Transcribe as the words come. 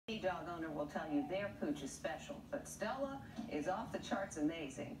dog owner will tell you their pooch is special, but Stella is off the charts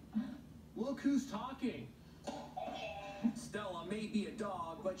amazing. Look who's talking. Stella may be a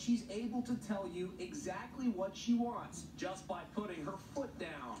dog, but she's able to tell you exactly what she wants just by putting her foot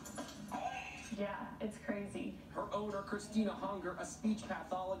down. Yeah, it's crazy. Her owner, Christina Hunger, a speech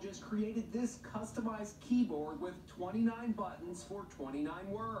pathologist, created this customized keyboard with 29 buttons for 29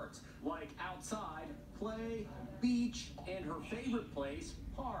 words, like outside, play, beach, and her favorite place,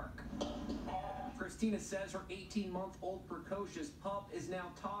 park. Christina says her 18-month-old precocious pup is now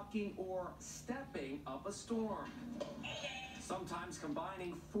talking or stepping up a storm, sometimes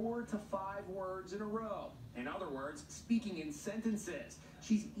combining 4 to 5 words in a row. In other words, speaking in sentences.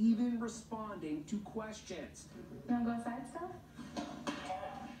 She's even responding to questions. You want to go outside stuff?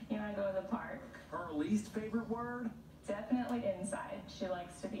 You want to go to the park? Her least favorite word? Definitely inside. She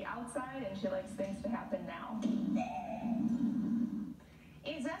likes to be outside and she likes things to happen now.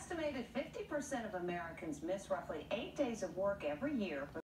 It is estimated 50% of Americans miss roughly 8 days of work every year.